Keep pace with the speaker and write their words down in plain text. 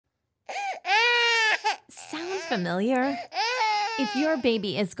Sound familiar? If your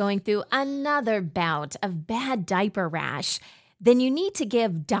baby is going through another bout of bad diaper rash, then you need to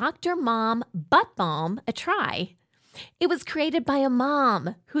give Dr. Mom Butt Balm a try. It was created by a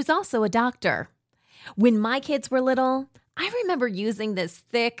mom who's also a doctor. When my kids were little, I remember using this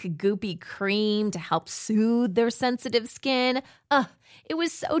thick, goopy cream to help soothe their sensitive skin. It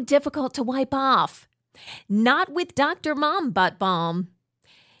was so difficult to wipe off. Not with Dr. Mom Butt Balm.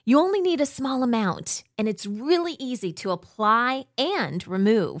 You only need a small amount, and it's really easy to apply and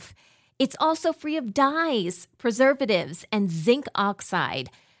remove. It's also free of dyes, preservatives, and zinc oxide,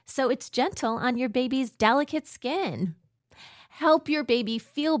 so it's gentle on your baby's delicate skin. Help your baby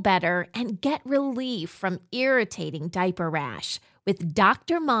feel better and get relief from irritating diaper rash with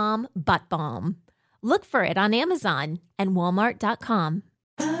Dr. Mom Butt Balm. Look for it on Amazon and Walmart.com.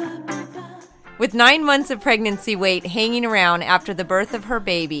 With 9 months of pregnancy weight hanging around after the birth of her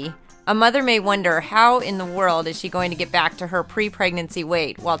baby, a mother may wonder how in the world is she going to get back to her pre-pregnancy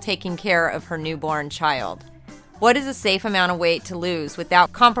weight while taking care of her newborn child. What is a safe amount of weight to lose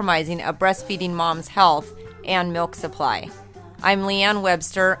without compromising a breastfeeding mom's health and milk supply? I'm Leanne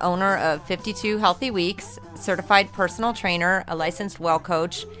Webster, owner of 52 Healthy Weeks, certified personal trainer, a licensed well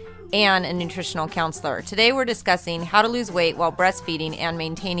coach, and a nutritional counselor. Today we're discussing how to lose weight while breastfeeding and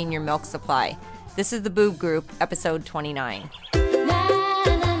maintaining your milk supply. This is the Boob Group, episode 29.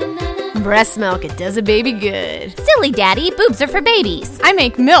 Breast milk, it does a baby good. Silly daddy, boobs are for babies. I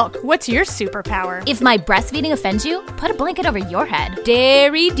make milk. What's your superpower? If my breastfeeding offends you, put a blanket over your head.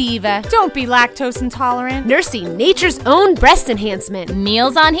 Dairy diva. Don't be lactose intolerant. Nursing nature's own breast enhancement.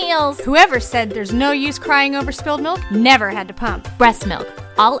 Meals on heels. Whoever said there's no use crying over spilled milk never had to pump. Breast milk.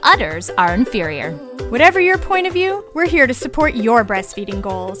 All others are inferior. Whatever your point of view, we're here to support your breastfeeding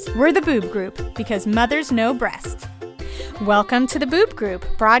goals. We're the Boob Group, because mothers know breast. Welcome to the Boob Group,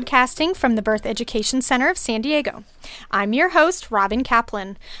 broadcasting from the Birth Education Center of San Diego. I'm your host, Robin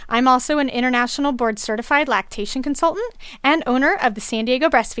Kaplan. I'm also an international board-certified lactation consultant and owner of the San Diego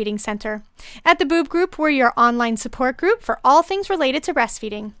Breastfeeding Center. At the Boob Group, we're your online support group for all things related to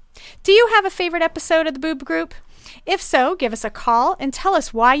breastfeeding. Do you have a favorite episode of the Boob Group? If so, give us a call and tell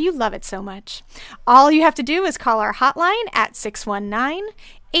us why you love it so much. All you have to do is call our hotline at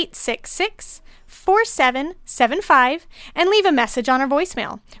 619-866-4775 and leave a message on our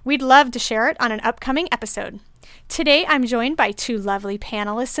voicemail. We'd love to share it on an upcoming episode. Today, I'm joined by two lovely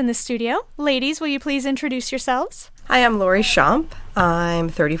panelists in the studio. Ladies, will you please introduce yourselves? Hi, I'm Lori Schomp. I'm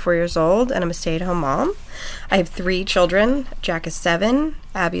 34 years old, and I'm a stay-at-home mom. I have 3 children. Jack is 7,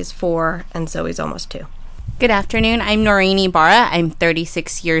 Abby is 4, and Zoe's almost 2. Good afternoon. I'm Noreen Ibarra. I'm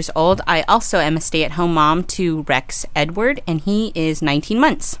 36 years old. I also am a stay-at-home mom to Rex Edward, and he is 19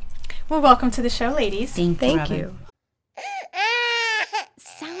 months. Well, welcome to the show, ladies. Thank you.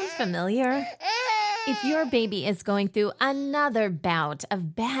 Sound familiar? If your baby is going through another bout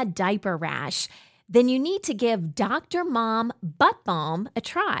of bad diaper rash, then you need to give Dr. Mom Butt Balm a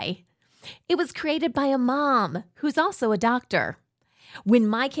try. It was created by a mom who's also a doctor. When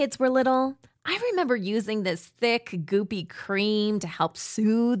my kids were little, I remember using this thick, goopy cream to help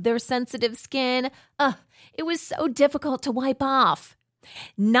soothe their sensitive skin. It was so difficult to wipe off.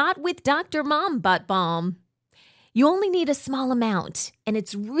 Not with Dr. Mom Butt Balm. You only need a small amount, and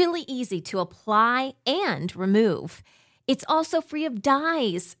it's really easy to apply and remove. It's also free of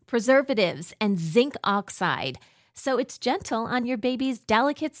dyes, preservatives, and zinc oxide, so it's gentle on your baby's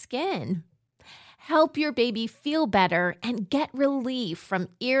delicate skin. Help your baby feel better and get relief from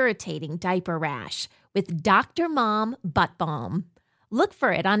irritating diaper rash with Dr. Mom Butt Balm. Look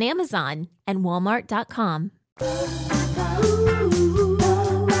for it on Amazon and Walmart.com.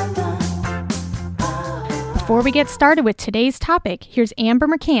 Before we get started with today's topic, here's Amber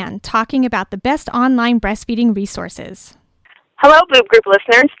McCann talking about the best online breastfeeding resources. Hello, Boob Group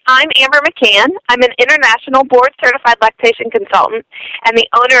listeners. I'm Amber McCann. I'm an international board-certified lactation consultant and the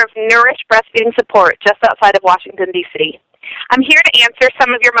owner of Nourish Breastfeeding Support just outside of Washington, D.C. I'm here to answer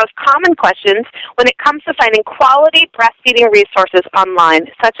some of your most common questions when it comes to finding quality breastfeeding resources online,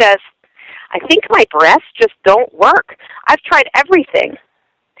 such as, I think my breasts just don't work. I've tried everything.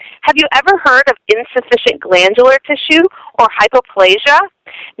 Have you ever heard of insufficient glandular tissue or hypoplasia?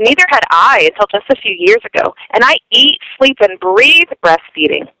 Neither had I until just a few years ago, and I eat, sleep, and breathe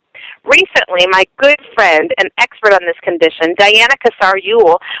breastfeeding. Recently, my good friend and expert on this condition, Diana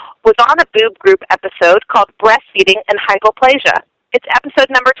Kassar-Ewell, was on a Boob Group episode called Breastfeeding and Hypoplasia. It's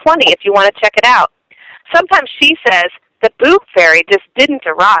episode number 20 if you want to check it out. Sometimes she says the boob fairy just didn't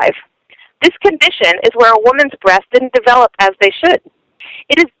arrive. This condition is where a woman's breasts didn't develop as they should.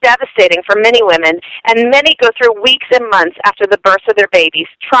 It is devastating for many women, and many go through weeks and months after the birth of their babies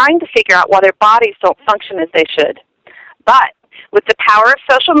trying to figure out why their bodies don't function as they should. But with the power of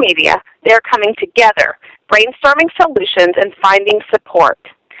social media, they are coming together, brainstorming solutions and finding support.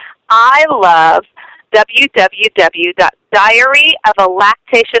 I love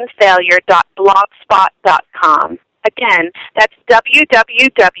www.diaryofaLactationFailure.blogspot.com. Again, that's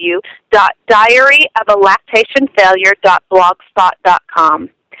www.diaryofaLactationFailure.blogspot.com.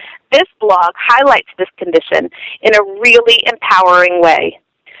 This blog highlights this condition in a really empowering way.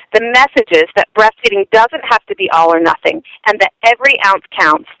 The message is that breastfeeding doesn't have to be all or nothing, and that every ounce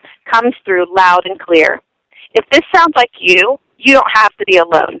counts, comes through loud and clear. If this sounds like you don't have to be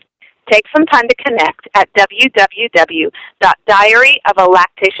alone. Take some time to connect at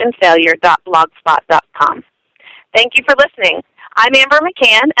www.diaryofaLactationFailure.blogspot.com. Thank you for listening. I'm Amber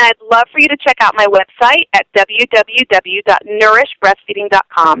McCann, and I'd love for you to check out my website at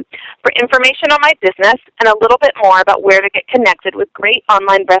www.nourishbreastfeeding.com for information on my business and a little bit more about where to get connected with great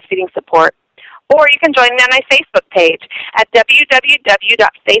online breastfeeding support. Or you can join me on my Facebook page at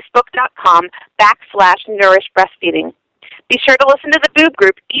www.facebook.com/nourishbreastfeeding. Be sure to listen to the Boob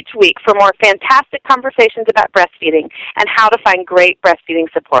Group each week for more fantastic conversations about breastfeeding and how to find great breastfeeding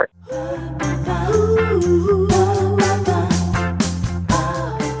support.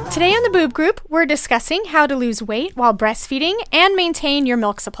 Today on the Boob Group, we're discussing how to lose weight while breastfeeding and maintain your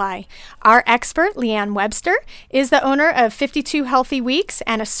milk supply. Our expert, Leanne Webster, is the owner of 52 Healthy Weeks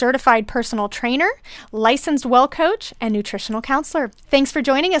and a certified personal trainer, licensed well coach, and nutritional counselor. Thanks for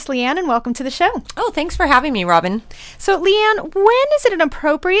joining us, Leanne, and welcome to the show. Oh, thanks for having me, Robin. So, Leanne, when is it an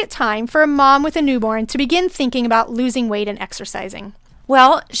appropriate time for a mom with a newborn to begin thinking about losing weight and exercising?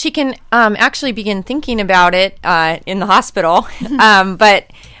 Well, she can actually begin thinking about it in the hospital, but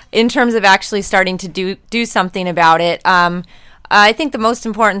in terms of actually starting to do something about it, I think the most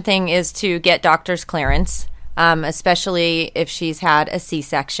important thing is to get doctor's clearance, especially if she's had a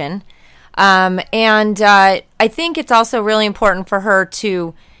C-section. And I think it's also really important for her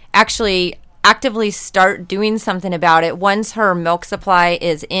to actually actively start doing something about it once her milk supply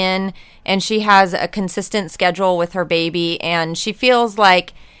is in and she has a consistent schedule with her baby and she feels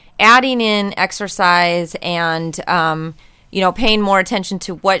like adding in exercise and paying more attention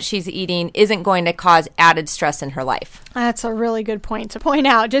to what she's eating isn't going to cause added stress in her life. That's a really good point to point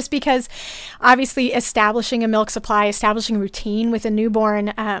out, just because obviously establishing a milk supply, establishing routine with a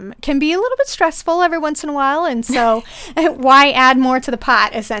newborn can be a little bit stressful every once in a while. And so why add more to the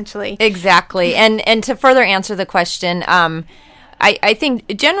pot, essentially? Exactly. And to further answer the question, I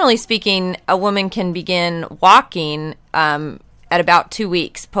think generally speaking, a woman can begin walking at about 2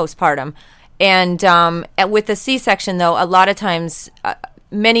 weeks postpartum. And with the C-section, though, a lot of times,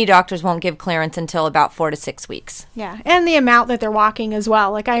 many doctors won't give clearance until about 4 to 6 weeks. Yeah, and the amount that they're walking as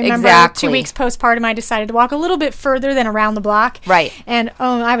well. Like I remember 2 weeks postpartum, I decided to walk a little bit further than around the block. Right. And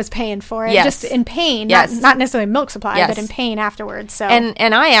I was paying for it. Yes. Just in pain. Yes. Not necessarily milk supply, yes. but in pain afterwards. So.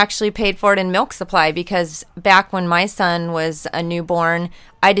 And I actually paid for it in milk supply because back when my son was a newborn,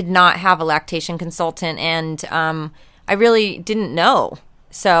 I did not have a lactation consultant, and I really didn't know.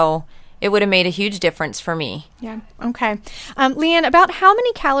 So it would have made a huge difference for me. Yeah. Okay. Leanne, about how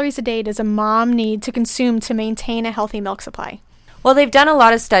many calories a day does a mom need to consume to maintain a healthy milk supply? Well, they've done a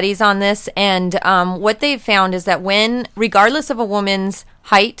lot of studies on this, and what they've found is that regardless of a woman's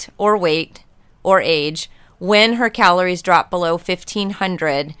height or weight or age, when her calories drop below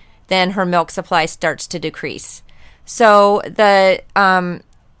 1,500, then her milk supply starts to decrease. So the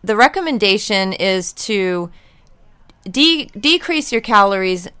recommendation is to decrease your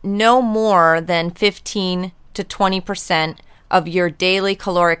calories no more than 15 to 20% of your daily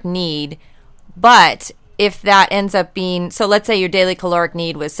caloric need. But if that ends up being, so let's say your daily caloric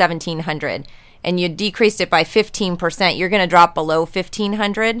need was 1,700 and you decreased it by 15%, you're going to drop below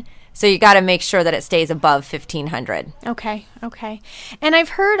 1,500. So you got to make sure that it stays above 1,500. Okay. And I've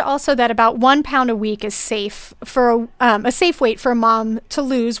heard also that about 1 pound a week is safe for a safe weight for a mom to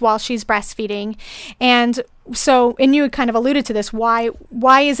lose while she's breastfeeding. And you had kind of alluded to this. Why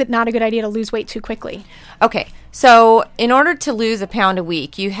is it not a good idea to lose weight too quickly? Okay. So in order to lose 1 pound a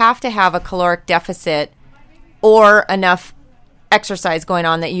week, you have to have a caloric deficit or enough exercise going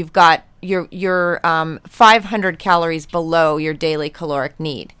on that you've got your 500 calories below your daily caloric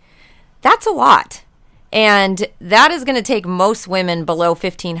need. That's a lot. And that is going to take most women below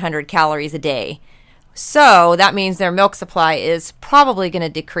 1,500 calories a day. So that means their milk supply is probably going to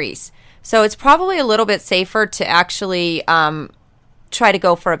decrease. So it's probably a little bit safer to actually try to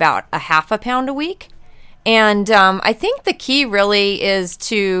go for about a 0.5 pound a week. And I think the key really is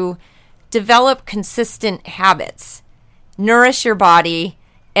to develop consistent habits. nourish your body,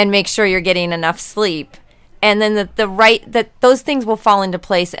 and make sure you're getting enough sleep. And then those things will fall into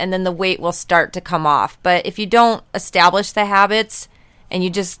place, and then the weight will start to come off. But if you don't establish the habits and you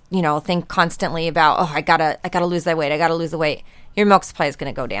just, think constantly about, I gotta lose that weight, I gotta lose the weight, your milk supply is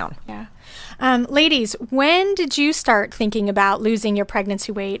going to go down. Yeah. Ladies, when did you start thinking about losing your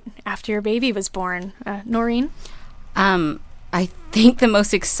pregnancy weight after your baby was born? Noreen? I think the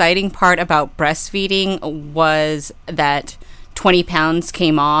most exciting part about breastfeeding was that 20 pounds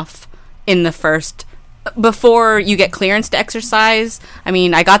came off in the first, before you get clearance to exercise. I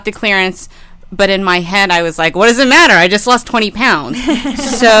mean, I got the clearance, but in my head, I was like, what does it matter? I just lost 20 pounds.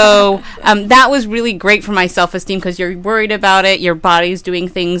 So that was really great for my self-esteem because you're worried about it. Your body's doing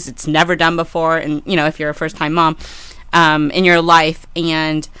things it's never done before. And, if you're a first-time mom in your life.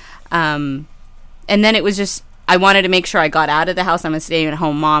 And then it was just, I wanted to make sure I got out of the house. I'm a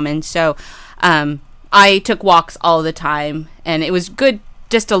stay-at-home mom. And so I took walks all the time. And it was good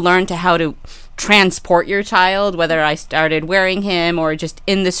just to learn how to transport your child, whether I started wearing him or just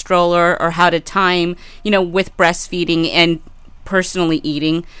in the stroller, or how to time, with breastfeeding and personally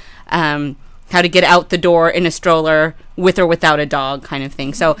eating, how to get out the door in a stroller with or without a dog kind of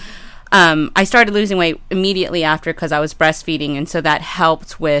thing. So I started losing weight immediately after because I was breastfeeding. And so that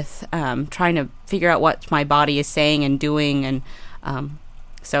helped with trying to figure out what my body is saying and doing. And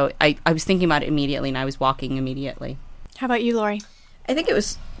so I was thinking about it immediately, and I was walking immediately. How about you, Lori? I think it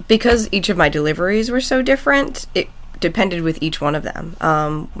was because each of my deliveries were so different. It depended with each one of them.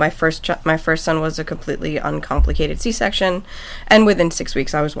 My first son was a completely uncomplicated C-section, and within 6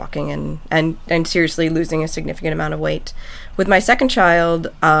 weeks I was walking and seriously losing a significant amount of weight. With my second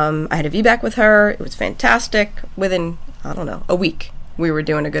child, I had a VBAC with her. It was fantastic. Within, a week, we were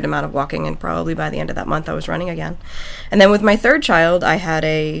doing a good amount of walking, and probably by the end of that month I was running again. And then with my third child, I had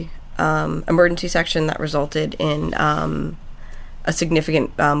a emergency section that resulted in a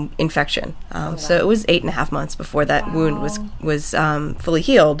significant infection. So it was 8.5 months before that wound was fully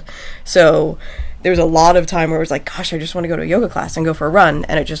healed. So there was a lot of time where it was like, gosh, I just want to go to a yoga class and go for a run,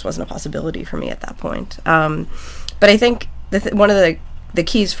 and it just wasn't a possibility for me at that point. But I think one of the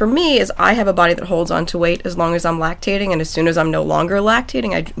keys for me is I have a body that holds on to weight as long as I'm lactating, and as soon as I'm no longer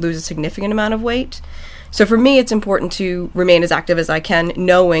lactating, I lose a significant amount of weight. So for me, it's important to remain as active as I can,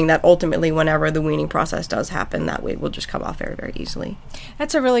 knowing that ultimately whenever the weaning process does happen, that weight will just come off very, very easily.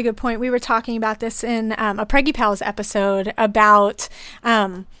 That's a really good point. We were talking about this in a Preggy Pals episode about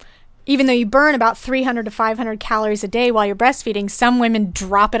even though you burn about 300 to 500 calories a day while you're breastfeeding, some women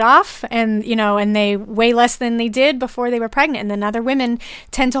drop it off and they weigh less than they did before they were pregnant. And then other women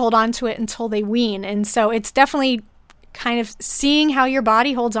tend to hold on to it until they wean. And so it's definitely kind of seeing how your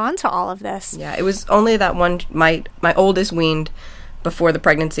body holds on to all of this. Yeah, it was only that one, my oldest weaned before the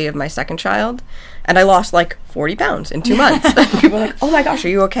pregnancy of my second child, and I lost like 40 pounds in 2 months. People were like, oh my gosh, are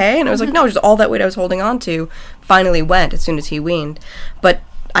you okay? And I was like, no, just all that weight I was holding on to finally went as soon as he weaned. But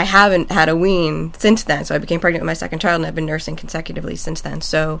I haven't had a wean since then, so I became pregnant with my second child, and I've been nursing consecutively since then.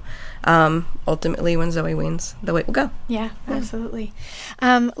 So ultimately, when Zoe weans, the weight will go. Yeah, absolutely.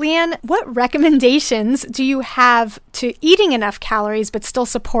 Leanne, what recommendations do you have to eating enough calories but still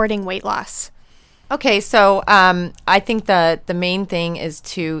supporting weight loss? Okay, so I think the main thing is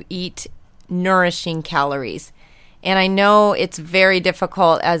to eat nourishing calories. And I know it's very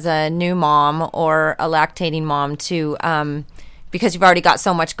difficult as a new mom or a lactating mom to because you've already got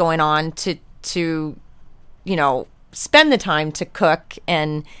so much going on to spend the time to cook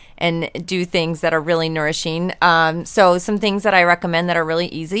and do things that are really nourishing. So some things that I recommend that are really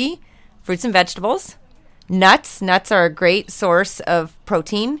easy: fruits and vegetables, nuts. Nuts are a great source of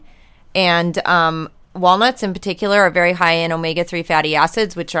protein, and walnuts in particular are very high in omega-3 fatty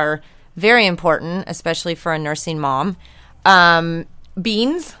acids, which are very important, especially for a nursing mom.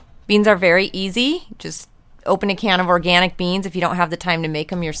 Beans are very easy. Just open a can of organic beans if you don't have the time to make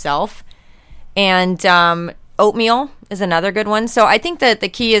them yourself. And oatmeal is another good one. So I think that the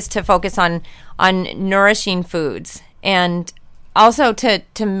key is to focus on nourishing foods, and also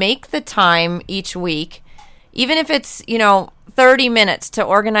to make the time each week, even if it's 30 minutes, to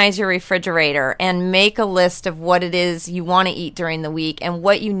organize your refrigerator and make a list of what it is you want to eat during the week and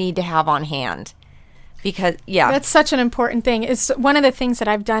what you need to have on hand. Because that's such an important thing. It's one of the things that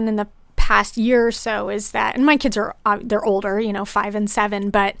I've done in the past year or so is that, and my kids are they're older, 5 and 7,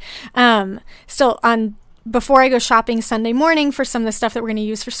 but still before I go shopping Sunday morning for some of the stuff that we're going to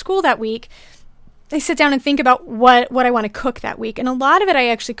use for school that week, I sit down and think about what I want to cook that week. And a lot of it I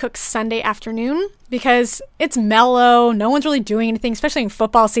actually cook Sunday afternoon because it's mellow. No one's really doing anything, especially in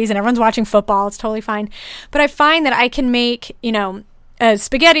football season. Everyone's watching football. It's totally fine. But I find that I can make,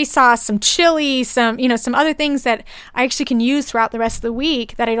 spaghetti sauce, some chili, some other things that I actually can use throughout the rest of the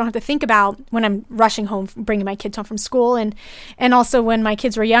week that I don't have to think about when I'm rushing home, bringing my kids home from school. And also when my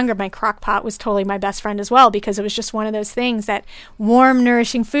kids were younger, my crock pot was totally my best friend as well, because it was just one of those things that warm,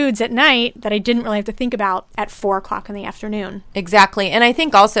 nourishing foods at night that I didn't really have to think about at 4 o'clock in the afternoon. Exactly. And I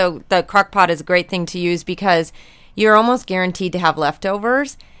think also the crock pot is a great thing to use because you're almost guaranteed to have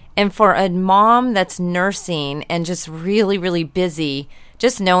leftovers. And for a mom that's nursing and just really, really busy,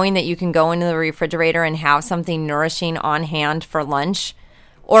 just knowing that you can go into the refrigerator and have something nourishing on hand for lunch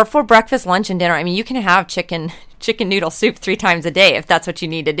or for breakfast, lunch, and dinner. I mean, you can have chicken noodle soup 3 times a day if that's what you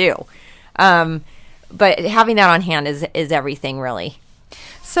need to do. But having that on hand is everything, really.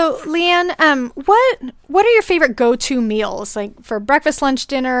 So, Leanne, what are your favorite go-to meals, like for breakfast, lunch,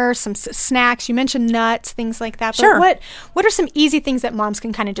 dinner, some snacks? You mentioned nuts, things like that. But sure. What are some easy things that moms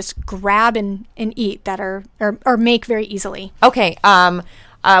can kind of just grab and eat that are or make very easily? Okay.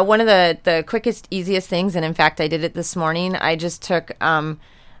 One of the quickest, easiest things, and in fact, I did it this morning. I just took a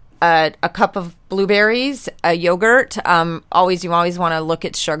cup of blueberries, a yogurt. You always want to look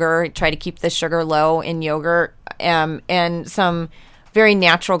at sugar. Try to keep the sugar low in yogurt, and some very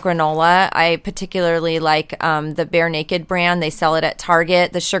natural granola. I particularly like the Bare Naked brand. They sell it at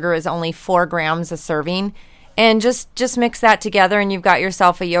Target. The sugar is only 4 grams a serving. And just mix that together and you've got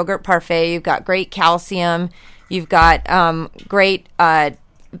yourself a yogurt parfait. You've got great calcium. You've got great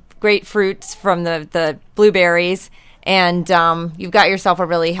fruits from the blueberries. And you've got yourself a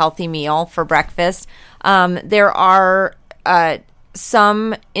really healthy meal for breakfast. There are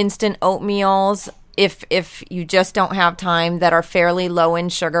some instant oatmeals if you just don't have time that are fairly low in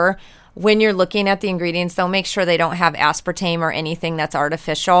sugar. When you're looking at the ingredients, though, make sure they don't have aspartame or anything that's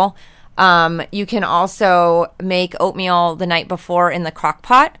artificial. You can also make oatmeal the night before in the crock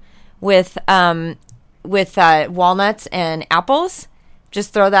pot with walnuts and apples.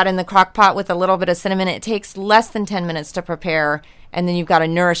 Just throw that in the crock pot with a little bit of cinnamon. It takes less than 10 minutes to prepare, and then you've got a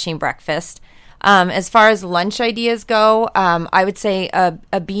nourishing breakfast. As far as lunch ideas go, I would say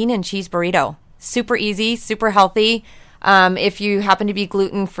a bean and cheese burrito. Super easy, super healthy. If you happen to be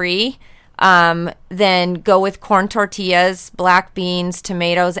gluten-free, then go with corn tortillas, black beans,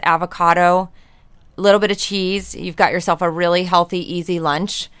 tomatoes, avocado, a little bit of cheese. You've got yourself a really healthy, easy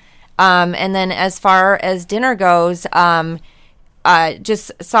lunch. And then as far as dinner goes, just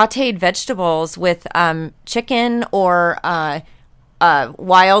sauteed vegetables with chicken or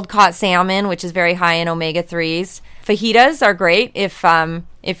wild-caught salmon, which is very high in omega-3s. Fajitas are great if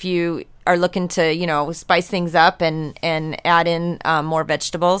you are looking to, spice things up and add in more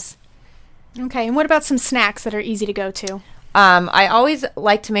vegetables. Okay, and what about some snacks that are easy to go to? I always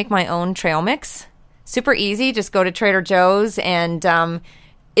like to make my own trail mix. Super easy. Just go to Trader Joe's, and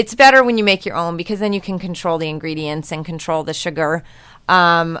it's better when you make your own because then you can control the ingredients and control the sugar.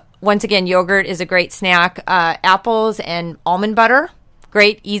 Once again, yogurt is a great snack. Apples and almond butter,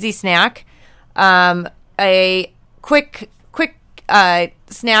 great, easy snack. A quick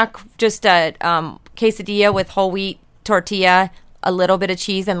snack, just a quesadilla with whole wheat tortilla, a little bit of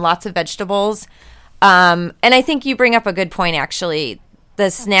cheese, and lots of vegetables. And I think you bring up a good point, actually. The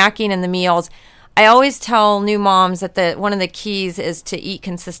snacking and the meals. I always tell new moms that one of the keys is to eat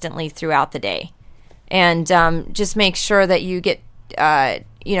consistently throughout the day. And just make sure that you get, a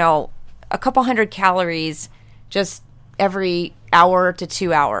couple hundred calories just every hour to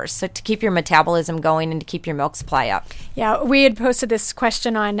 2 hours. So to keep your metabolism going and to keep your milk supply up. Yeah, we had posted this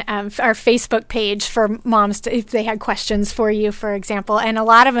question on our Facebook page for moms if they had questions for you, for example. And a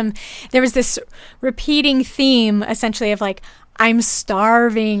lot of them, there was this repeating theme essentially of like, I'm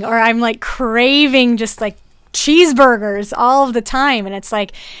starving or I'm like craving just like cheeseburgers all of the time. And it's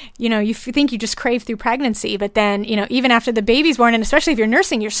like, you think you just crave through pregnancy, but then, even after the baby's born, and especially if you're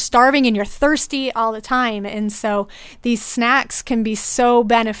nursing, you're starving and you're thirsty all the time. And so these snacks can be so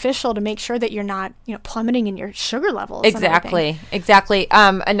beneficial to make sure that you're not, plummeting in your sugar levels. Exactly.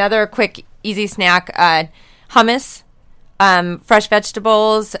 Another quick, easy snack, hummus, fresh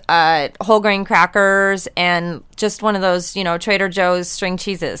vegetables, whole grain crackers, and just one of those, Trader Joe's string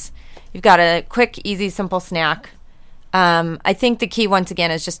cheeses. You've got a quick, easy, simple snack. I think the key, once again,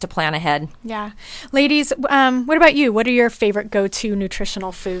 is just to plan ahead. Yeah. Ladies, what about you? What are your favorite go-to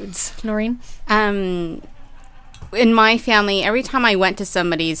nutritional foods? Noreen? In my family, every time I went to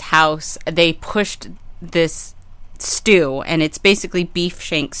somebody's house, they pushed this stew, and it's basically beef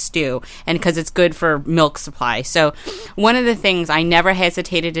shank stew, and because it's good for milk supply. So one of the things I never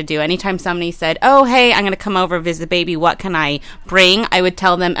hesitated to do anytime somebody said, oh, hey, I'm going to come over visit the baby, what can I bring? I would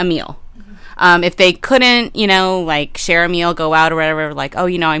tell them a meal. If they couldn't, like share a meal, go out or whatever, like, oh,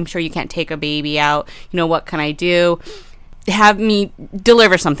 I'm sure you can't take a baby out, what can I do? have me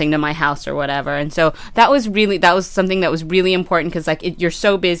deliver something to my house or whatever. And so that was something that was really important, because like you're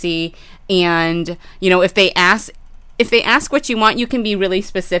so busy, and if they ask what you want, you can be really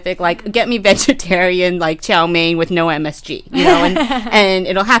specific, like get me vegetarian like chow mein with no MSG, and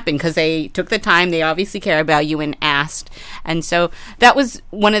it'll happen because they took the time, they obviously care about you and asked. And so that was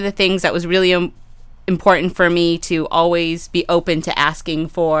one of the things that was really important for me, to always be open to asking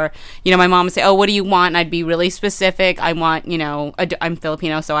for, my mom would say, oh, what do you want? And I'd be really specific. I want, I'm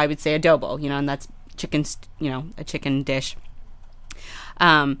Filipino, so I would say adobo, and that's chicken, a chicken dish.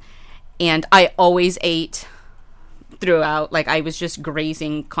 And I always ate throughout, like I was just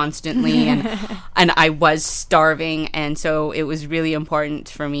grazing constantly, and I was starving, and so it was really important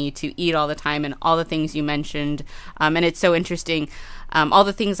for me to eat all the time, and all the things you mentioned, and it's so interesting, all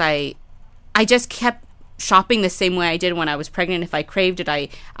the things I just kept shopping the same way I did when I was pregnant. If I craved it, I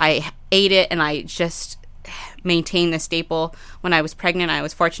ate it, and I just maintained the staple. When I was pregnant, I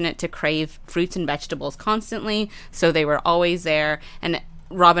was fortunate to crave fruits and vegetables constantly, so they were always there. And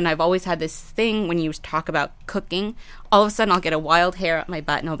Robin, I've always had this thing when you talk about cooking, all of a sudden I'll get a wild hair up my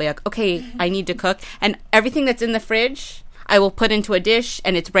butt, and I'll be like, okay, I need to cook. And everything that's in the fridge, I will put into a dish,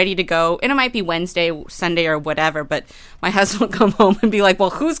 and it's ready to go. And it might be Wednesday, Sunday, or whatever, but my husband will come home and be like,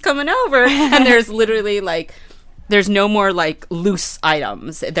 well, who's coming over? And there's literally like, there's no more like loose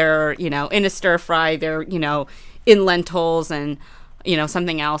items. They're, in a stir fry, they're, in lentils and,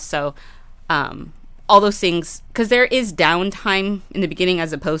 something else. So, all those things, because there is downtime in the beginning,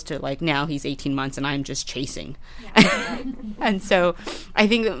 as opposed to like now he's 18 months and I'm just chasing. Yeah. And so I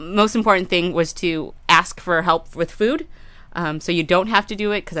think the most important thing was to ask for help with food. So you don't have to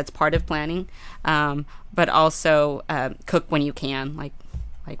do it, because that's part of planning. But also cook when you can, like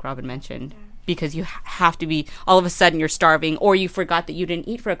Robin mentioned. Yeah. Because you have to be, all of a sudden you're starving, or you forgot that you didn't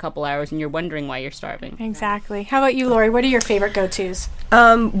eat for a couple hours and you're wondering why you're starving. Exactly. How about you, Lori? What are your favorite go-tos?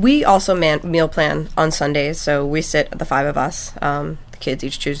 We also meal plan on Sundays, so we sit, the five of us. The kids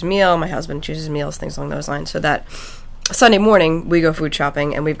each choose a meal, my husband chooses meals, things along those lines, so that Sunday morning we go food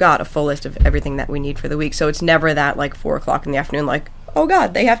shopping, and we've got a full list of everything that we need for the week. So it's never that like 4 o'clock in the afternoon, like, oh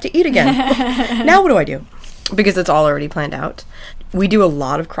God, they have to eat again. Now what do I do? Because it's all already planned out. We do a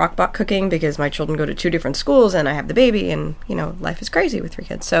lot of crock-pot cooking because my children go to 2 different schools, and I have the baby, and, life is crazy with 3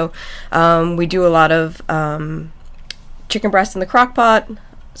 kids. So we do a lot of chicken breast in the crock-pot,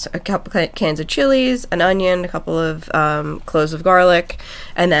 so a couple cans of chilies, an onion, a couple of cloves of garlic,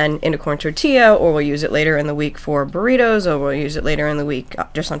 and then in a corn tortilla, or we'll use it later in the week for burritos, or we'll use it later in the week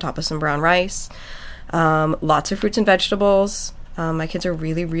just on top of some brown rice. Lots of fruits and vegetables. My kids are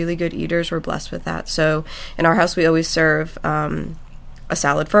really, really good eaters. We're blessed with that. So in our house, we always serve a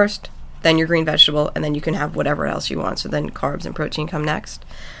salad first, then your green vegetable, and then you can have whatever else you want. So then carbs and protein come next.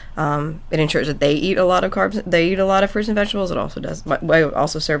 It ensures that they eat a lot of carbs. They eat a lot of fruits and vegetables. It also does. I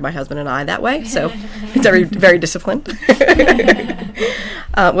also serve my husband and I that way. So it's very, very disciplined.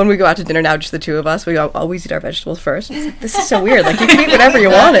 When we go out to dinner now, just the 2 of us, we always eat our vegetables first. It's like, this is so weird. Like, you can eat whatever you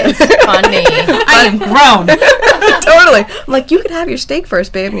want. It's funny. I am grown. Totally. I'm like, you could have your steak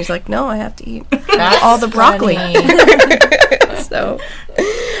first, babe. And he's like, no, I have to eat all the broccoli. So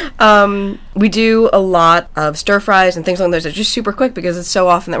we do a lot of stir fries and things like those. It's just super quick because it's so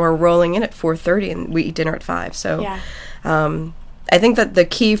often that we're rolling in at 4:30 and we eat dinner at 5. So yeah. I think that the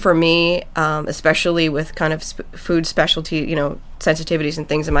key for me, especially with kind of food specialty, sensitivities and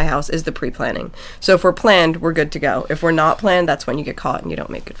things in my house, is the pre-planning. So if we're planned, we're good to go. If we're not planned, that's when you get caught and you don't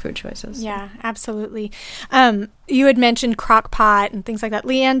make good food choices. Yeah, absolutely. You had mentioned crock pot and things like that.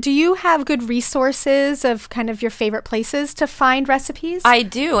 Leanne, do you have good resources of kind of your favorite places to find recipes? I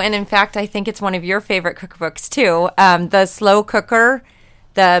do. And in fact, I think it's one of your favorite cookbooks too. The Slow Cooker,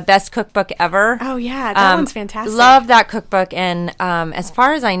 the best cookbook ever. Oh, yeah. That one's fantastic. Love that cookbook. And as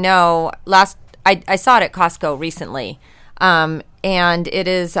far as I know, I saw it at Costco recently. And it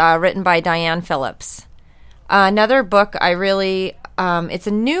is written by Diane Phillips. Another book I really, it's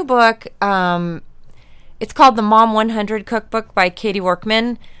a new book. It's called The Mom 100 Cookbook by Katie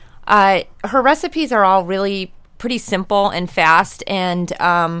Workman. Her recipes are all really pretty simple and fast. And,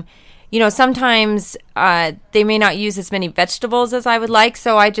 sometimes they may not use as many vegetables as I would like.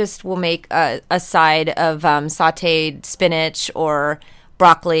 So I just will make a side of sauteed spinach or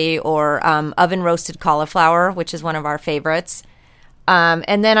broccoli or oven roasted cauliflower, which is one of our favorites.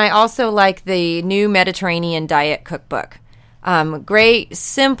 And then I also like the new Mediterranean Diet Cookbook. Great,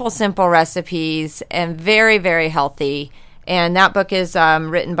 simple recipes and very, very healthy. And that book is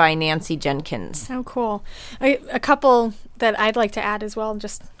written by Nancy Jenkins. Oh, cool. A couple that I'd like to add as well,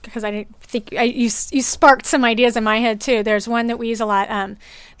 just because I think you sparked some ideas in my head too. There's one that we use a lot.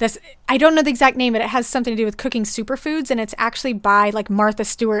 I don't know the exact name, but it has something to do with cooking superfoods, and it's actually by like Martha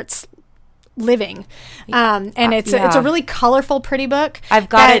Stewart's Living, and it's a really colorful, pretty book. I've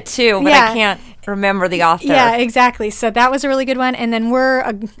got it too, but I can't remember the author. Yeah, exactly. So that was a really good one. And then we're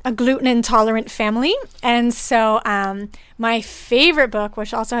a gluten intolerant family, and so my favorite book,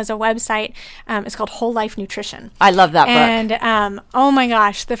 which also has a website, is called Whole Life Nutrition. I love that book. And oh my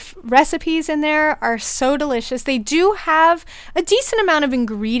gosh, the recipes in there are so delicious. They do have a decent amount of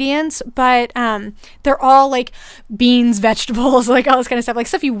ingredients, but they're all like beans, vegetables, like all this kind of stuff, like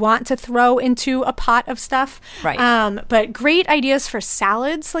stuff you want to throw into a pot of stuff. Right. But great ideas for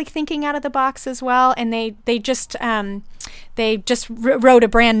salads, like thinking out of the box as well. And they just wrote a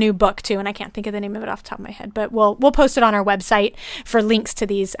brand new book too, and I can't think of the name of it off the top of my head, but we'll post it on our website for links to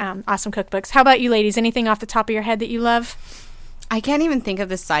these awesome cookbooks. How about you ladies? Anything off the top of your head that you love? I can't even think of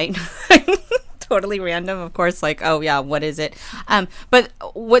the site. Totally random, of course, like, oh yeah, what is it? But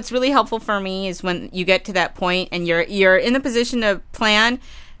what's really helpful for me is when you get to that point and you're in the position to plan,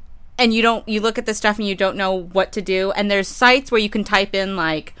 and you look at the stuff and you don't know what to do, and there's sites where you can type in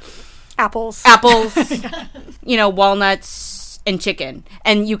like apples, walnuts and chicken,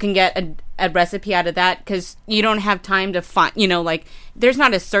 and you can get a recipe out of that, because you don't have time to find, like there's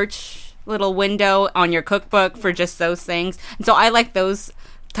not a search little window on your cookbook for just those things. And so I like those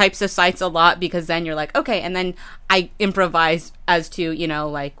types of sites a lot, because then you're like, okay, and then I improvise as to,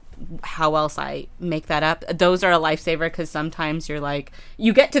 like how else I make that up. Those are a lifesaver, because sometimes you're like,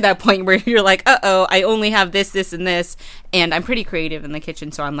 you get to that point where you're like, uh-oh, I only have this, and this, and I'm pretty creative in the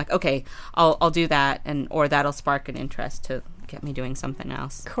kitchen, so I'm like, okay, I'll do that, or that'll spark an interest to get me doing something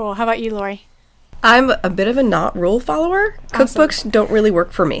else. Cool. How about you, Lori? I'm a bit of a not rule follower. Awesome. Cookbooks don't really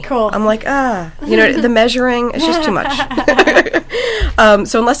work for me. Cool. I'm like, the measuring, it's just too much.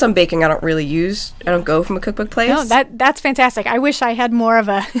 So unless I'm baking, I don't go from a cookbook place. No, that's fantastic. I wish I had more of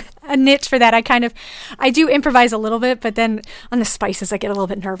a niche for that. I do improvise a little bit, but then on the spices, I get a little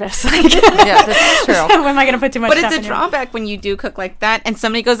bit nervous. Yeah, that's true. When am I going to put too much But stuff it's a drawback when you do cook like that, and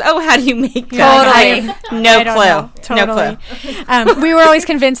somebody goes, oh, how do you make that? Totally. No clue. Totally. No clue. We were always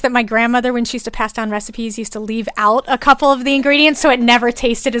convinced that my grandmother, when she used to pass down recipes, used to leave out a couple of the ingredients, so it never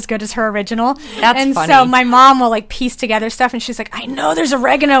tasted as good as her original. That's funny. So my mom will like piece together stuff, and she's like, I know there's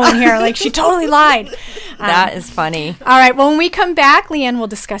oregano in here. Like, she totally lied. That is funny. All right. Well, when we come back, Leanne will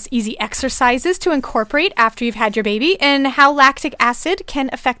discuss easy exercises to incorporate after you've had your baby, and how lactic acid can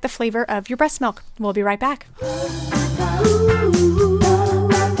affect the flavor of your breast milk. We'll be right back.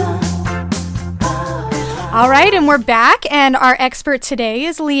 All right, and we're back, and our expert today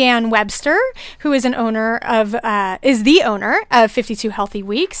is Leanne Webster, who is the owner of 52 Healthy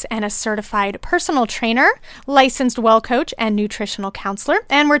Weeks and a certified personal trainer, licensed well coach, and nutritional counselor.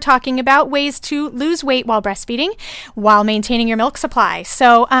 And we're talking about ways to lose weight while breastfeeding while maintaining your milk supply.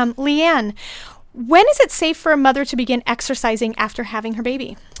 So, Leanne, when is it safe for a mother to begin exercising after having her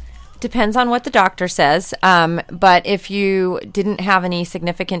baby? Depends on what the doctor says. But if you didn't have any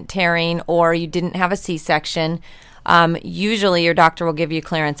significant tearing or you didn't have a C-section, usually your doctor will give you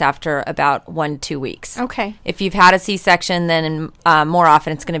clearance after about 1 to 2 weeks. Okay. If you've had a C-section, then more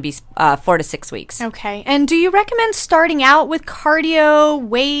often it's going to be 4 to 6 weeks. Okay. And do you recommend starting out with cardio,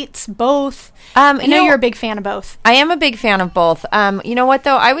 weights, both? I know you're a big fan of both. I am a big fan of both. You know what,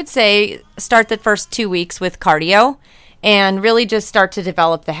 though? I would say start the first 2 weeks with cardio and really just start to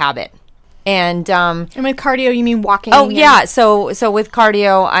develop the habit. And with cardio, you mean walking? Oh, yeah. So with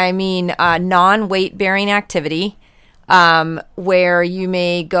cardio, I mean non-weight-bearing activity, where you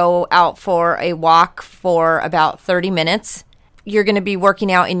may go out for a walk for about 30 minutes. You're going to be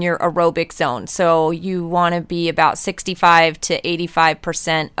working out in your aerobic zone. So you want to be about 65 to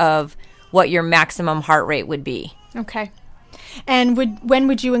 85% of what your maximum heart rate would be. Okay. And when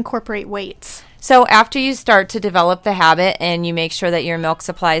would you incorporate weights? So after you start to develop the habit and you make sure that your milk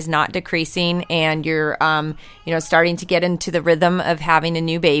supply is not decreasing and you're, starting to get into the rhythm of having a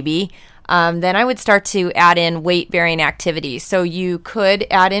new baby, then I would start to add in weight-bearing activities. So you could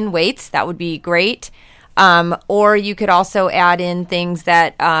add in weights. That would be great. Or you could also add in things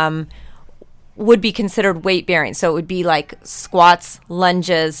that would be considered weight-bearing. So it would be like squats,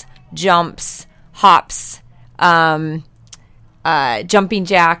 lunges, jumps, hops, jumping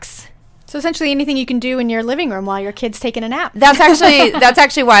jacks. So essentially anything you can do in your living room while your kid's taking a nap. That's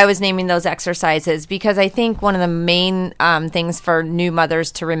actually why I was naming those exercises, because I think one of the main things for new mothers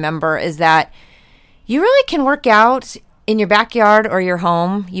to remember is that you really can work out in your backyard or your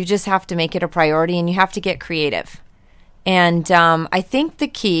home. You just have to make it a priority, and you have to get creative. And I think the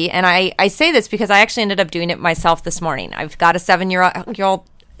key, and I say this because I actually ended up doing it myself this morning. I've got a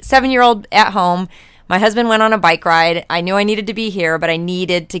 7-year-old at home. My husband went on a bike ride. I knew I needed to be here, but I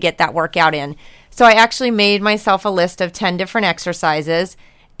needed to get that workout in. So I actually made myself a list of 10 different exercises,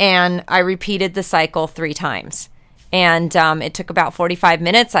 and I repeated the cycle 3 times. And it took about 45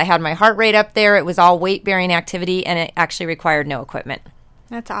 minutes. I had my heart rate up there. It was all weight-bearing activity, and it actually required no equipment.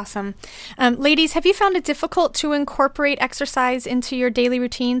 That's awesome. Ladies, have you found it difficult to incorporate exercise into your daily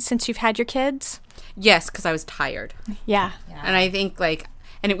routine since you've had your kids? Yes, because I was tired. Yeah. And I think,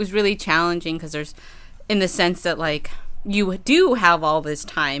 and it was really challenging because there's, in the sense that, you do have all this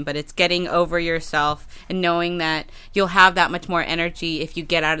time, but it's getting over yourself and knowing that you'll have that much more energy if you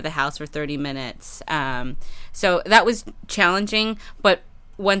get out of the house for 30 minutes. So that was challenging, but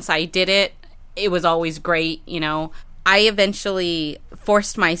once I did it, it was always great, I eventually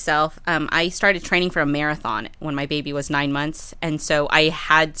forced myself. I started training for a marathon when my baby was 9 months, and so I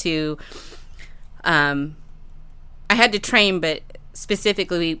had to train, but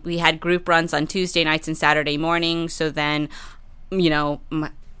specifically we had group runs on Tuesday nights and Saturday mornings. So then,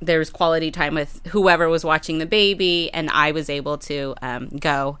 there was quality time with whoever was watching the baby, and I was able to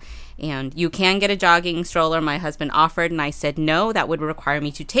go. And you can get a jogging stroller. My husband offered, and I said no. That would require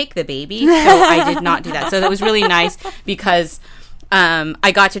me to take the baby, so I did not do that. So that was really nice because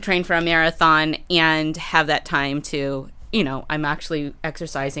I got to train for a marathon and have that time to, I'm actually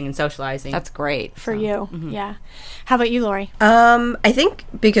exercising and socializing. That's great. For you. Mm-hmm. Yeah. How about you, Lori? I think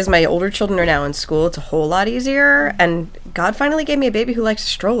because my older children are now in school, it's a whole lot easier. And God finally gave me a baby who likes a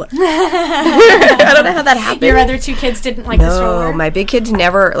stroller. I don't know how that happened. Your other 2 kids didn't like the stroller? No, my big kids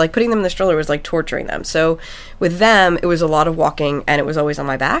never, putting them in the stroller was like torturing them. So with them, it was a lot of walking, and it was always on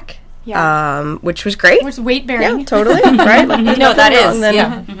my back. Yeah. Which was great. It was weight bearing. Yeah, totally. Right? No, that is.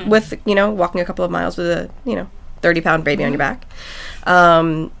 Yeah. With, walking a couple of miles with a, 30-pound baby on your back.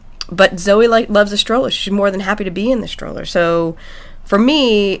 But Zoe loves a stroller. She's more than happy to be in the stroller. So for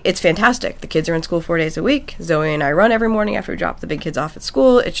me, it's fantastic. The kids are in school 4 days a week. Zoe and I run every morning after we drop the big kids off at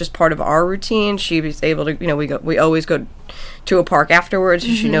school. It's just part of our routine. She was able to, we always go to a park afterwards.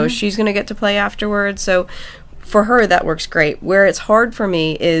 Mm-hmm. She knows she's going to get to play afterwards. So for her, that works great. Where it's hard for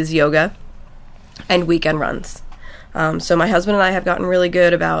me is yoga and weekend runs. So my husband and I have gotten really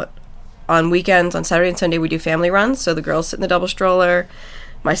good about, on weekends, on Saturday and Sunday, we do family runs. So the girls sit in the double stroller.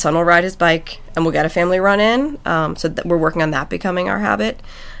 My son will ride his bike, and we'll get a family run in. So we're working on that becoming our habit.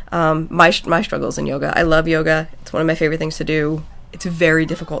 My struggles in yoga. I love yoga. It's one of my favorite things to do. It's very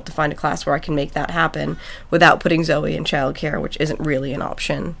difficult to find a class where I can make that happen without putting Zoe in childcare, which isn't really an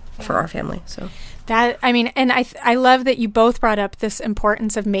option for our family. So I love that you both brought up this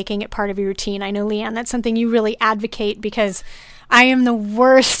importance of making it part of your routine. I know, Leanne, that's something you really advocate, because I am the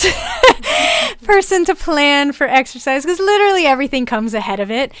worst person to plan for exercise because literally everything comes ahead of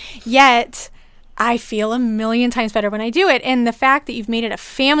it. Yet I feel a million times better when I do it. And the fact that you've made it a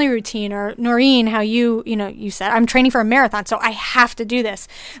family routine, or Noreen, how you said, I'm training for a marathon, so I have to do this.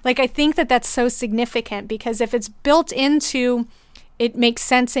 I think that that's so significant, because if it's built into, it makes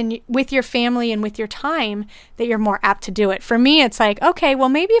sense with your family and with your time, that you're more apt to do it. For me, it's okay, well,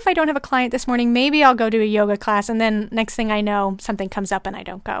 maybe if I don't have a client this morning, maybe I'll go to a yoga class, and then next thing I know, something comes up and I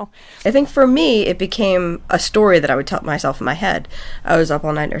don't go. I think for me, it became a story that I would tell myself in my head. I was up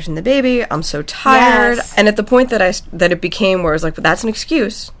all night nursing the baby. I'm so tired. Yes. And at the point that it became where I was but that's an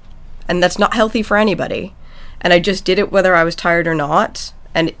excuse, and that's not healthy for anybody. And I just did it whether I was tired or not.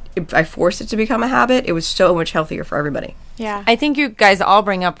 And if I forced it to become a habit, it was so much healthier for everybody. Yeah. I think you guys all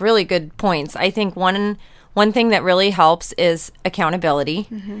bring up really good points. I think one thing that really helps is accountability.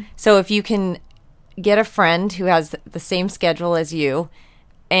 Mm-hmm. So if you can get a friend who has the same schedule as you,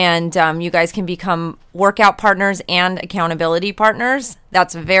 and you guys can become workout partners and accountability partners,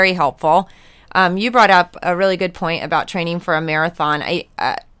 that's very helpful. You brought up a really good point about training for a marathon.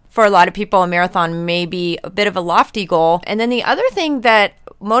 For a lot of people, a marathon may be a bit of a lofty goal. And then the other thing that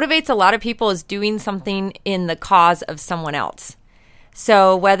motivates a lot of people is doing something in the cause of someone else.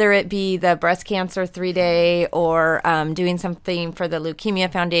 So whether it be the breast cancer 3-day, or doing something for the Leukemia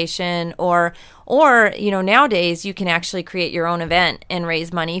Foundation, or nowadays you can actually create your own event and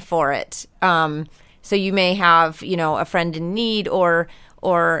raise money for it. So you may have, a friend in need, or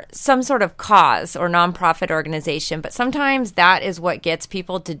some sort of cause or nonprofit organization. But sometimes that is what gets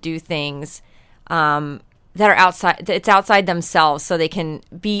people to do things that are outside themselves, so they can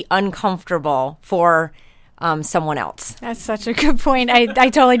be uncomfortable for someone else. That's such a good point. I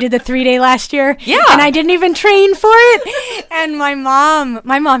totally did the 3-day last year. Yeah. And I didn't even train for it. And my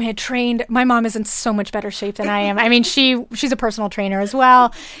mom had trained. My mom is in so much better shape than I am. I mean, she's a personal trainer as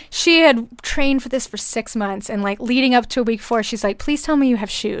well. She had trained for this for 6 months. And like leading up to a week before, she's like, please tell me you have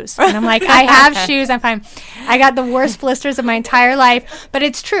shoes. And I'm like, I have shoes. I'm fine. I got the worst blisters of my entire life. But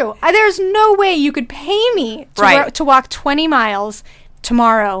it's true. There's no way you could pay me to walk 20 miles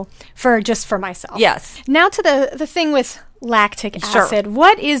tomorrow for myself. Yes. Now to the thing with lactic acid. Sure.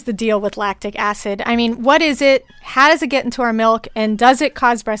 What is the deal with lactic acid? I mean, what is it? How does it get into our milk? And does it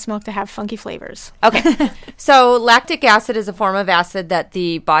cause breast milk to have funky flavors? Okay. So lactic acid is a form of acid that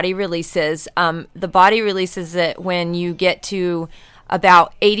the body releases. The body releases it when you get to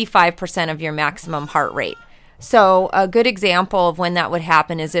about 85% of your maximum heart rate. So a good example of when that would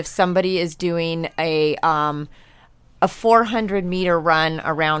happen is if somebody is doing a 400-meter run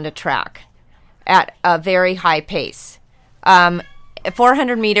around a track at a very high pace. At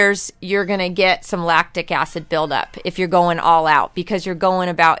 400 meters, you're going to get some lactic acid buildup if you're going all out because you're going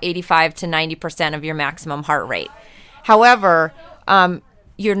about 85 to 90% of your maximum heart rate. However,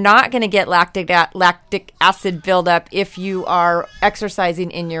 you're not going to get lactic acid buildup if you are exercising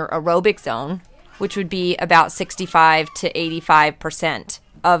in your aerobic zone, which would be about 65 to 85%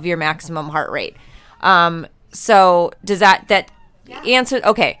 of your maximum heart rate. So does that answer?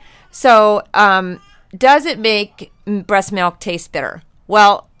 Okay. So does it make breast milk taste bitter?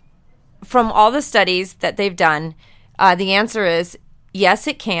 Well, from all the studies that they've done, the answer is yes,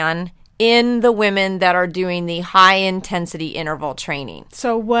 it can in the women that are doing the high intensity interval training.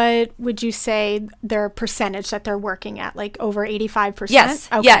 So what would you say their percentage that they're working at, like over 85%? Yes.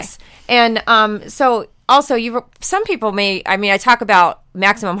 Okay. Yes. And so also some people I talk about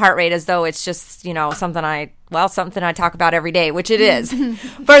maximum heart rate as though it's just, something I talk about every day, which it is.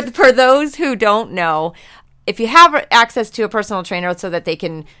 For those who don't know, if you have access to a personal trainer so that they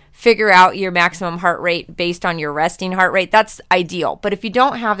can figure out your maximum heart rate based on your resting heart rate, that's ideal. But if you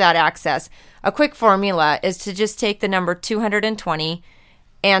don't have that access, a quick formula is to just take the number 220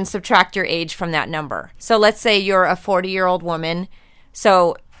 and subtract your age from that number. So let's say you're a 40-year-old woman.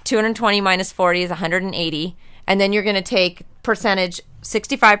 So 220 minus 40 is 180. And then you're going to take percentage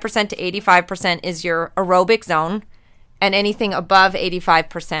 65% to 85% is your aerobic zone. And anything above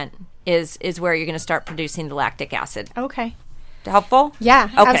 85% is where you're going to start producing the lactic acid. Okay. Helpful? Yeah,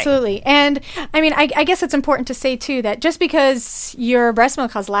 okay. Absolutely. And I mean, I guess it's important to say too that just because your breast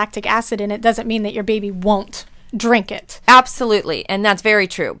milk has lactic acid in it doesn't mean that your baby won't drink it. Absolutely. And that's very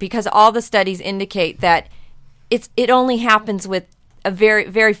true because all the studies indicate that it only happens with a very,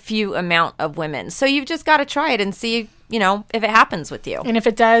 very few amount of women. So you've just got to try it and see, if it happens with you. And if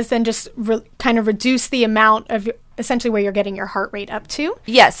it does, then just kind of reduce the amount of essentially where you're getting your heart rate up to.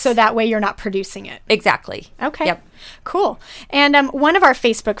 Yes. So that way you're not producing it. Exactly. Okay. Yep. Cool. And one of our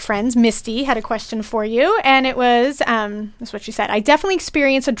Facebook friends, Misty, had a question for you. And it was, that's what she said. I definitely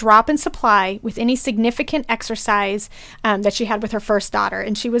experienced a drop in supply with any significant exercise that she had with her first daughter.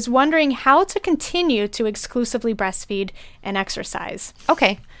 And she was wondering how to continue to exclusively breastfeed and exercise.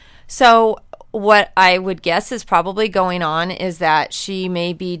 Okay. So what I would guess is probably going on is that she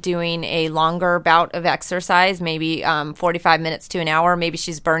may be doing a longer bout of exercise, maybe 45 minutes to an hour. Maybe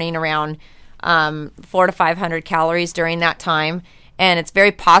she's burning around 400 to 500 calories during that time. And it's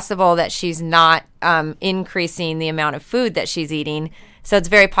very possible that she's not increasing the amount of food that she's eating. So it's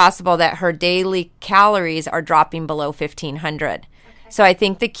very possible that her daily calories are dropping below 1,500. Okay. So I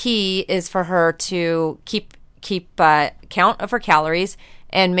think the key is for her to keep count of her calories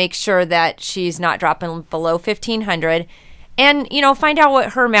and make sure that she's not dropping below 1,500 and, find out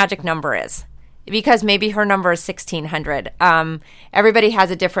what her magic number is because maybe her number is 1,600. Everybody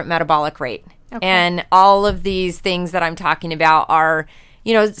has a different metabolic rate. Okay. And all of these things that I'm talking about are,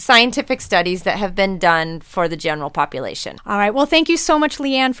 scientific studies that have been done for the general population. All right. Well, thank you so much,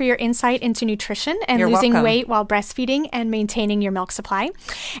 Leanne, for your insight into nutrition and You're losing welcome. weight while breastfeeding and maintaining your milk supply.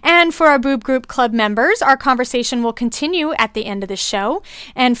 And for our Boob Group Club members, our conversation will continue at the end of the show.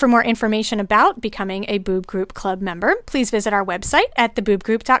 And for more information about becoming a Boob Group Club member, please visit our website at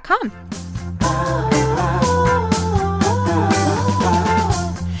theboobgroup.com.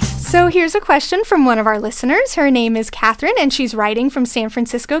 So here's a question from one of our listeners. Her name is Catherine, and she's writing from San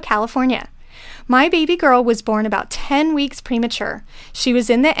Francisco, California. My baby girl was born about 10 weeks premature. She was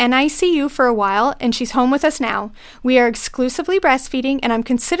in the NICU for a while, and she's home with us now. We are exclusively breastfeeding, and I'm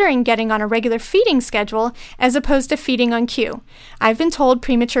considering getting on a regular feeding schedule as opposed to feeding on cue. I've been told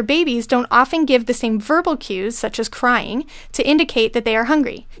premature babies don't often give the same verbal cues, such as crying, to indicate that they are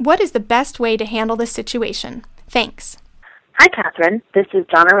hungry. What is the best way to handle this situation? Thanks. Hi, Catherine. This is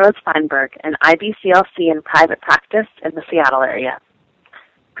Donna Rose Feinberg, an IBCLC in private practice in the Seattle area.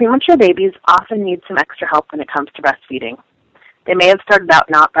 Premature babies often need some extra help when it comes to breastfeeding. They may have started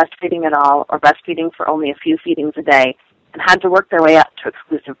out not breastfeeding at all or breastfeeding for only a few feedings a day and had to work their way up to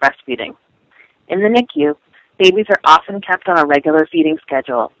exclusive breastfeeding. In the NICU, babies are often kept on a regular feeding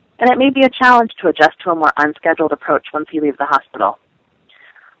schedule, and it may be a challenge to adjust to a more unscheduled approach once you leave the hospital.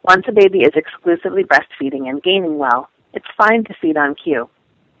 Once a baby is exclusively breastfeeding and gaining well, it's fine to feed on cue.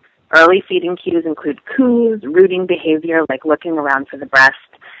 Early feeding cues include coos, rooting behavior like looking around for the breast,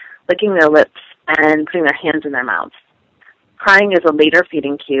 licking their lips, and putting their hands in their mouths. Crying is a later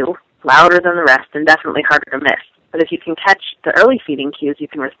feeding cue, louder than the rest and definitely harder to miss. But if you can catch the early feeding cues, you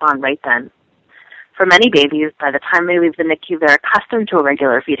can respond right then. For many babies, by the time they leave the NICU, they're accustomed to a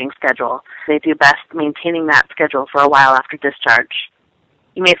regular feeding schedule. They do best maintaining that schedule for a while after discharge.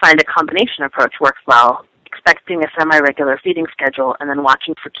 You may find a combination approach works well, expecting a semi-regular feeding schedule and then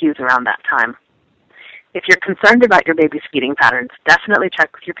watching for cues around that time. If you're concerned about your baby's feeding patterns, definitely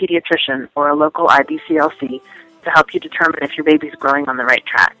check with your pediatrician or a local IBCLC to help you determine if your baby's growing on the right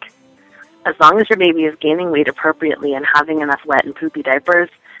track. As long as your baby is gaining weight appropriately and having enough wet and poopy diapers,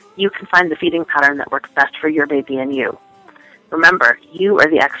 you can find the feeding pattern that works best for your baby and you. Remember, you are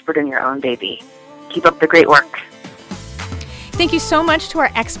the expert in your own baby. Keep up the great work. Thank you so much to our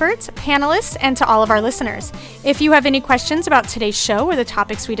experts, panelists, and to all of our listeners. If you have any questions about today's show or the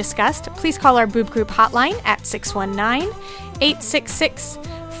topics we discussed, please call our Boob Group hotline at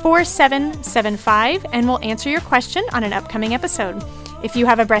 619-866-4775, and we'll answer your question on an upcoming episode. If you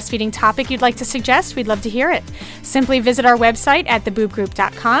have a breastfeeding topic you'd like to suggest, we'd love to hear it. Simply visit our website at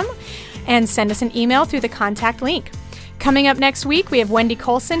theboobgroup.com and send us an email through the contact link. Coming up next week, we have Wendy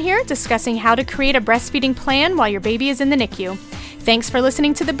Colson here discussing how to create a breastfeeding plan while your baby is in the NICU. Thanks for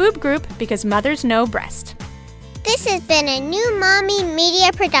listening to the Boob Group, because mothers know breast. This has been a New Mommy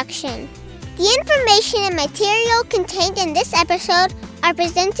Media production. The information and material contained in this episode are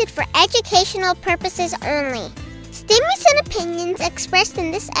presented for educational purposes only. Statements and opinions expressed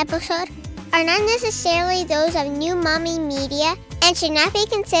in this episode are not necessarily those of New Mommy Media and should not be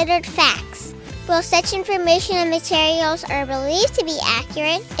considered facts. While such information and materials are believed to be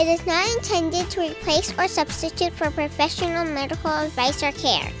accurate, it is not intended to replace or substitute for professional medical advice or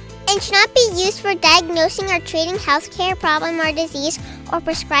care, and should not be used for diagnosing or treating healthcare problem or disease or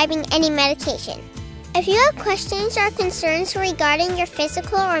prescribing any medication. If you have questions or concerns regarding your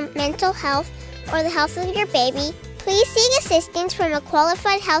physical or mental health or the health of your baby, please seek assistance from a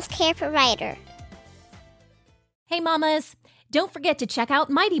qualified healthcare provider. Hey, mamas. Don't forget to check out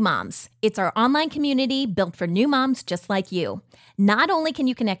Mighty Moms. It's our online community built for new moms just like you. Not only can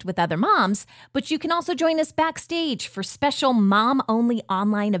you connect with other moms, but you can also join us backstage for special mom-only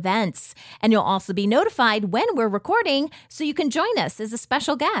online events. And you'll also be notified when we're recording, so you can join us as a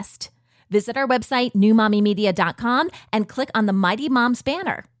special guest. Visit our website, newmommymedia.com, and click on the Mighty Moms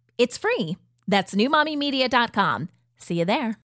banner. It's free. That's newmommymedia.com. See you there.